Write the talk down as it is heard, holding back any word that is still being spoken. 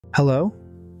Hello,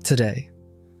 today.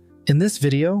 In this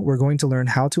video, we're going to learn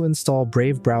how to install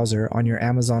Brave browser on your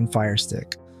Amazon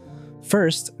FireStick.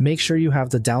 First, make sure you have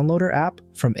the downloader app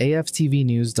from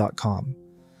aftvnews.com.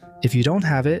 If you don't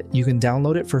have it, you can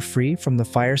download it for free from the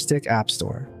FireStick App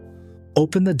Store.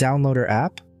 Open the downloader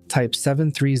app, type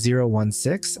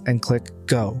 73016 and click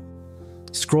Go.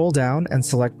 Scroll down and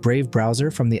select Brave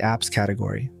browser from the apps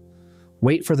category.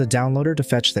 Wait for the downloader to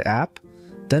fetch the app.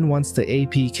 Then once the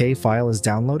APK file is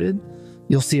downloaded,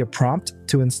 you'll see a prompt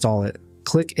to install it.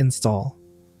 Click Install.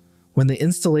 When the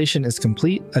installation is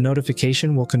complete, a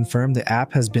notification will confirm the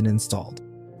app has been installed.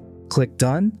 Click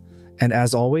Done, and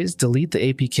as always, delete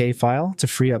the APK file to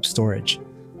free up storage.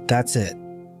 That's it.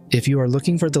 If you are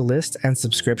looking for the list and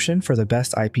subscription for the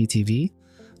best IPTV,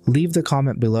 leave the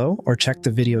comment below or check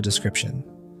the video description.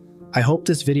 I hope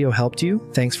this video helped you.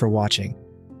 Thanks for watching.